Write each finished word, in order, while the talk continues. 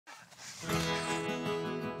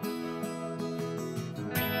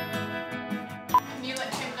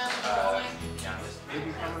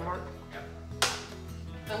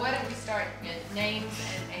start with names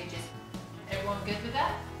and ages. Everyone good with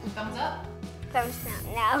that? Thumbs up? Thumbs down,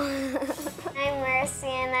 no. I'm Mercy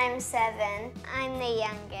and I'm 7. I'm the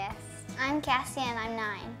youngest. I'm Cassia and I'm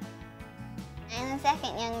 9. I'm the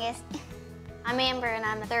second youngest. I'm Amber and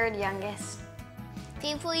I'm the third youngest.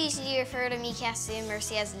 People usually refer to me, Cassia and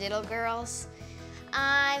Mercy, as little girls.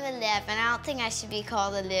 I'm 11. I don't think I should be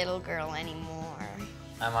called a little girl anymore.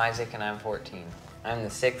 I'm Isaac and I'm 14. I'm the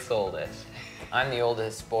 6th oldest. I'm the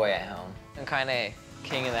oldest boy at home. I'm kind of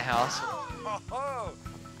king of the house.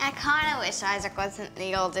 I kind of wish Isaac wasn't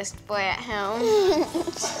the oldest boy at home.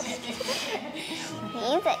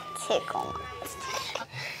 He's a tickle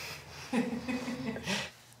monster.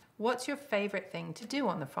 What's your favorite thing to do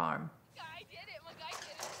on the farm?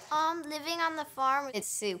 Living on the farm, it's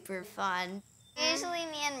super fun. Usually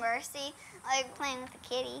me and Mercy like playing with the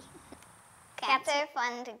kitty. Cats are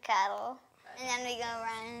fun to cuddle. And then we go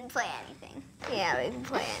around and play anything. Yeah, we can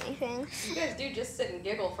play anything. You guys do just sit and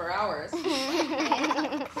giggle for hours.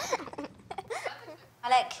 I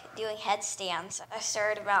like doing headstands. I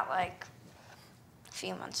started about like a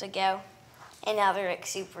few months ago, and now they're like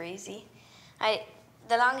super easy.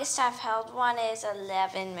 The longest I've held one is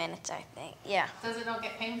 11 minutes, I think. Yeah. Does it not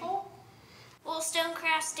get painful?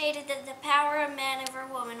 Wollstonecraft stated that the power of man over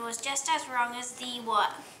woman was just as wrong as the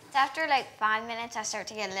what? After like 5 minutes, I start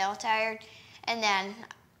to get a little tired, and then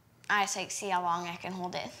I just like see how long I can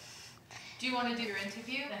hold it. Do you want to do your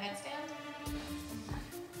interview, the headstand?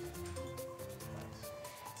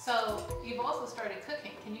 So you've also started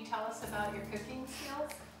cooking. Can you tell us about your cooking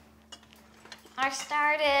skills? I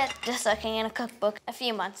started just looking in a cookbook a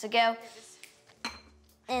few months ago.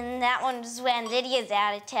 And that one was when Lydia's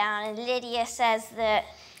out of town, and Lydia says that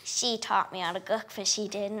she taught me how to cook, but she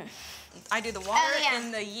didn't. I do the water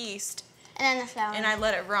and the yeast. And then the flour. And I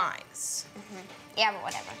let it rise. Yeah, but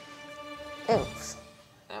whatever. Oops.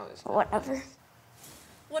 That was Whatever.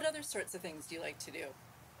 What other sorts of things do you like to do?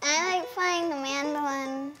 I like playing the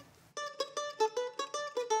mandolin.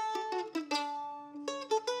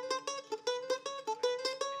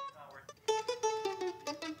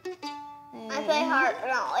 I play hard, but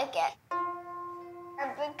I don't like it.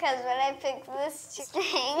 Because when I pick this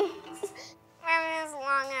string, my is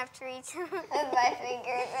long enough to reach with my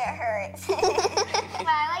fingers, it hurts. But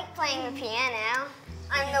I like playing the piano.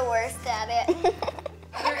 I'm the worst at it.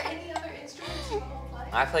 Are there any other instruments you want to play?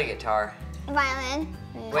 I play guitar. Violin.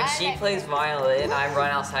 When she plays violin, I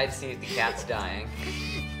run outside to see if the cat's dying.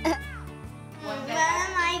 One One day. of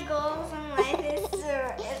my goals in life is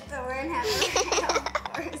to learn how to ride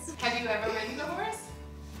a horse. Have you ever ridden a horse?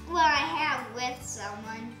 Well, I have with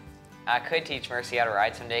someone. I could teach Mercy how to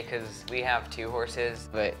ride someday because we have 2 horses,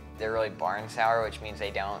 but they're really barn sour, which means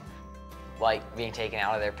they don't like being taken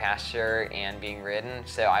out of their pasture and being ridden.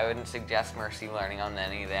 So I wouldn't suggest Mercy learning on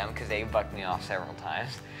any of them because they bucked me off several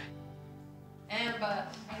times. And I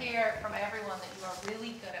hear from everyone that you are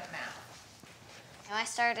really good at math. I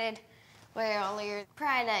started way earlier,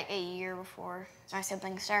 probably like a year before my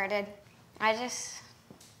siblings started. I just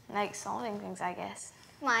like solving things, I guess.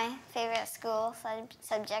 My favorite school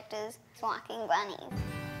subject is walking bunnies.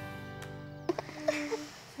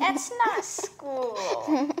 That's not school.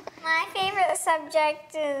 My favorite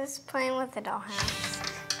subject is playing with the dollhouse.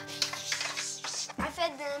 I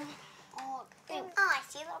fed them all. Oh, I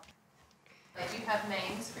see little. Do you have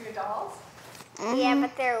names for your dolls? Yeah,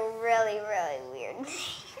 but they're really, really weird.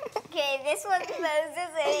 Okay, this one's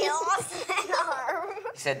Moses and he lost an arm.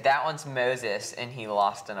 He said that one's Moses and he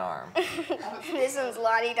lost an arm. This one's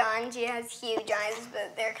Lottie Dawn. She has huge eyes,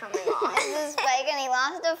 but they're coming off. This is Spike and he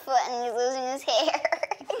lost a foot and he's losing his hair.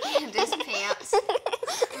 And his pants.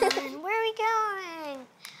 Where are we going?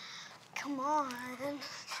 Come on.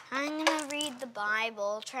 I'm gonna read the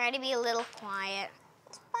Bible. Try to be a little quiet.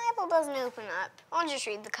 The Bible doesn't open up. I'll just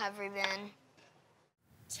read the cover then.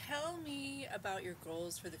 Tell me about your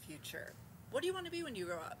goals for the future. What do you want to be when you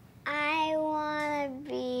grow up? I wanna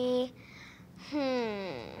be,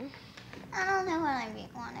 I don't know what I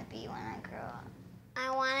wanna be when I grow up.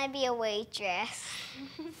 I wanna be a waitress.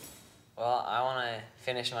 Well, I want to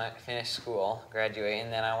finish school, graduate,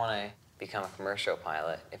 and then I want to become a commercial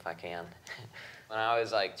pilot if I can. When I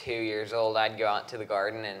was like 2 years old, I'd go out to the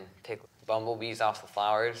garden and pick bumblebees off the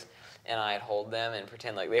flowers, and I'd hold them and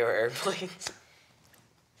pretend like they were airplanes.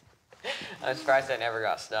 I'm surprised I never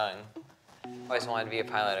got stung. I always wanted to be a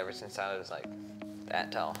pilot ever since I was like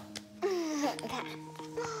that tall.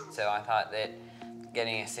 So I thought that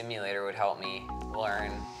getting a simulator would help me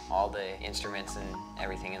learn all the instruments and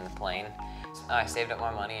everything in the plane. So I saved up my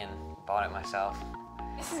money and bought it myself.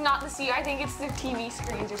 This is not the seat. I think it's the TV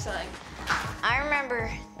screens or something. I remember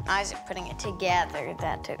Isaac putting it together,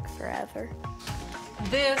 that took forever.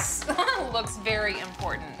 This looks very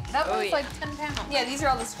important. That one's like 10 pounds. Yeah, these are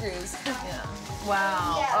all the screws. Yeah.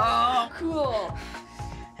 Wow. Yeah. Oh, cool.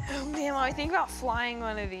 Oh man, when I think about flying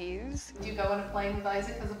one of these. Do you go into plane with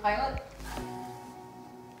Isaac as a pilot?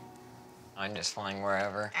 I'm just flying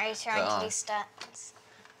wherever. Are you trying to do stunts?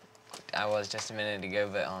 I was just a minute ago,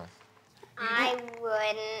 but I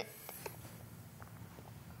wouldn't.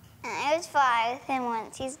 I would fly with him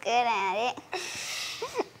once. He's good at it.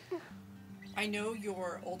 I know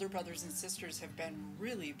your older brothers and sisters have been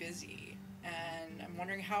really busy, and I'm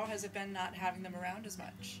wondering how has it been not having them around as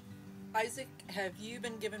much? Isaac, have you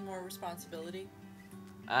been given more responsibility?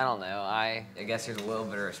 I don't know. I guess there's a little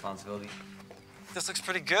bit of responsibility. This looks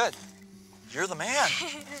pretty good. You're the man.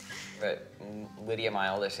 But Lydia, my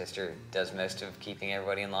older sister, does most of keeping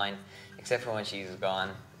everybody in line, except for when she's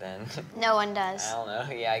gone, then... No one does. I don't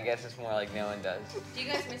know. Yeah, I guess it's more like no one does. Do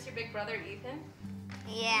you guys miss your big brother, Ethan?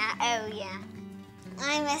 Yeah, oh yeah.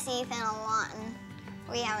 I miss Ethan a lot, and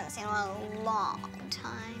we haven't seen him in a long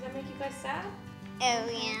time. Does that make you guys sad? Oh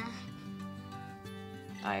yeah.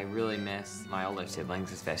 I really miss my older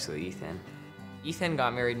siblings, especially Ethan. Ethan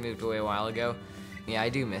got married and moved away a while ago. Yeah, I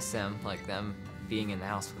do miss them, like them being in the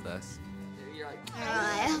house with us.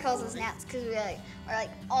 He calls us Nats because we're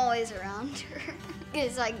always around her.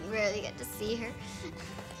 Because rarely get to see her.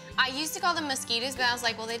 I used to call them mosquitoes, but I was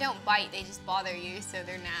like, well, they don't bite, they just bother you, so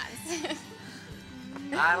they're gnats.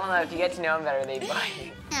 I don't know, if you get to know them better, they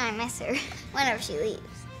bite. And I miss her whenever she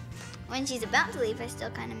leaves. When she's about to leave, I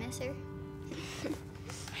still kind of miss her.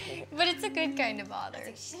 But it's a good kind of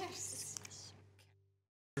bother.